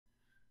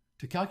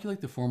To calculate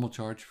the formal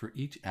charge for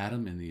each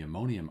atom in the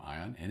ammonium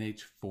ion,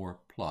 NH4+,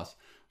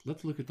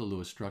 let's look at the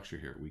Lewis structure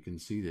here. We can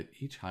see that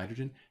each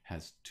hydrogen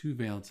has 2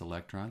 valence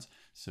electrons,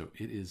 so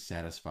it is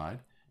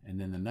satisfied.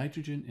 And then the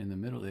nitrogen in the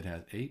middle, it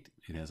has 8.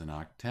 It has an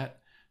octet,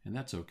 and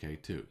that's okay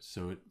too.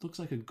 So it looks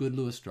like a good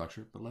Lewis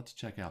structure, but let's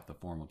check out the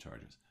formal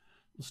charges.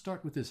 We'll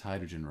start with this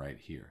hydrogen right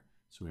here.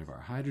 So we have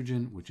our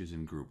hydrogen, which is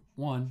in group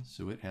 1,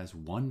 so it has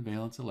 1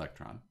 valence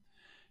electron.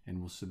 And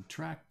we'll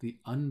subtract the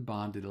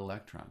unbonded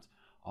electrons.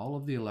 All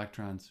of the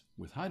electrons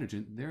with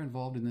hydrogen, they're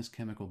involved in this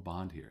chemical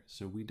bond here,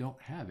 so we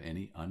don't have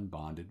any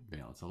unbonded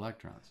valence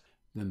electrons.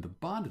 Then the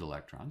bonded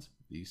electrons,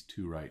 these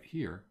 2 right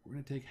here, we're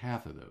going to take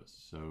half of those.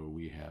 So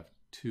we have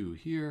 2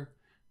 here,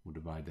 we'll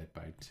divide that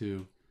by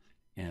 2,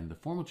 and the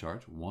formal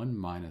charge, 1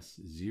 minus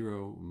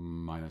 0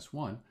 minus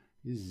 1,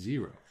 is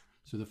 0.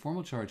 So the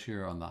formal charge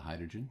here on the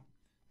hydrogen,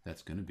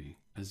 that's going to be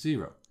a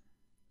 0.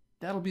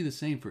 That'll be the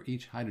same for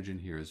each hydrogen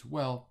here as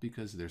well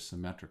because they're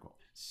symmetrical.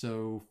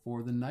 So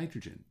for the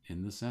nitrogen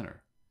in the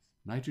center,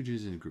 nitrogen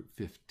is in group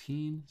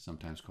 15,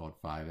 sometimes called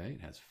 5A.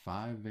 It has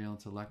 5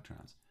 valence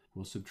electrons.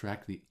 We'll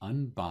subtract the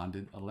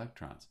unbonded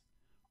electrons.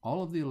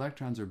 All of the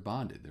electrons are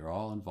bonded. They're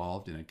all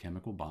involved in a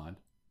chemical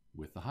bond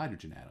with the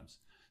hydrogen atoms.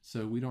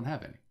 So we don't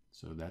have any.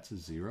 So that's a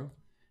 0.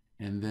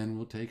 And then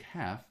we'll take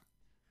half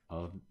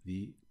of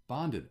the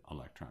bonded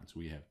electrons.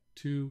 We have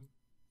 2,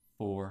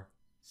 4,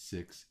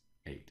 6,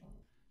 8.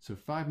 So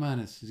 5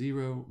 minus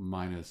 0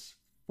 minus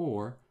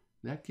 4,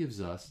 that gives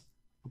us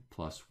a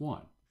plus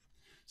 1.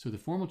 So the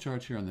formal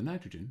charge here on the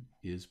nitrogen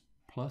is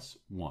plus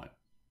 1.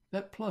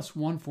 That plus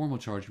 1 formal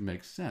charge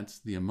makes sense.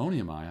 The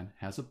ammonium ion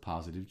has a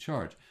positive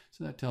charge.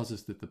 So that tells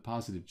us that the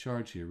positive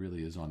charge here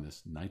really is on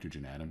this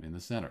nitrogen atom in the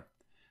center.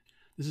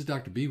 This is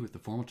Dr. B with the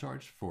formal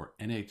charge for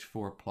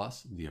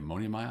NH4+, the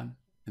ammonium ion,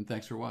 and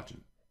thanks for watching.